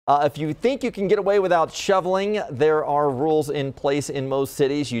If you think you can get away without shoveling, there are rules in place in most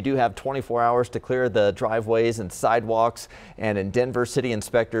cities. You do have 24 hours to clear the driveways and sidewalks. And in Denver, city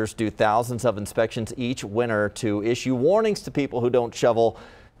inspectors do thousands of inspections each winter to issue warnings to people who don't shovel.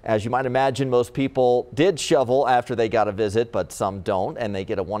 As you might imagine, most people did shovel after they got a visit, but some don't, and they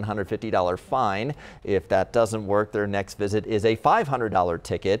get a $150 fine. If that doesn't work, their next visit is a $500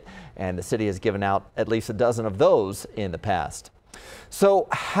 ticket, and the city has given out at least a dozen of those in the past. So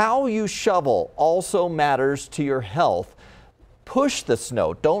how you shovel also matters to your health. Push the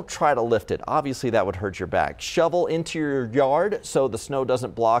snow. Don't try to lift it. Obviously, that would hurt your back. Shovel into your yard so the snow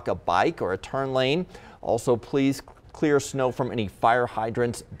doesn't block a bike or a turn lane. Also, please clear snow from any fire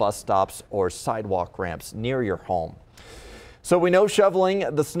hydrants, bus stops, or sidewalk ramps near your home. So we know shoveling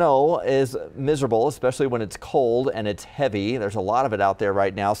the snow is miserable, especially when it's cold and it's heavy. There's a lot of it out there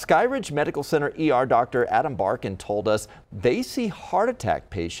right now. Skyridge Medical Center ER Dr. Adam Barkin told us they see heart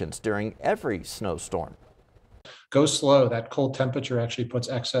attack patients during every snowstorm. Go slow. That cold temperature actually puts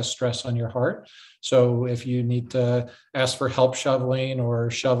excess stress on your heart. So if you need to ask for help shoveling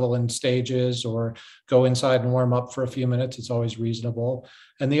or shovel in stages or go inside and warm up for a few minutes, it's always reasonable.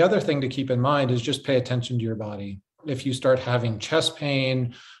 And the other thing to keep in mind is just pay attention to your body. If you start having chest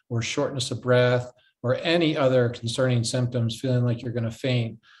pain or shortness of breath or any other concerning symptoms, feeling like you're going to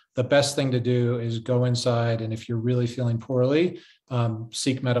faint, the best thing to do is go inside. And if you're really feeling poorly,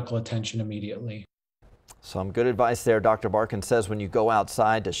 seek medical attention immediately. Some good advice there. Dr. Barkin says when you go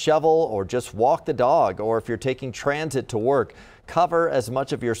outside to shovel or just walk the dog, or if you're taking transit to work, cover as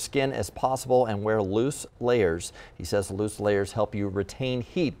much of your skin as possible and wear loose layers. He says loose layers help you retain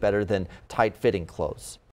heat better than tight-fitting clothes.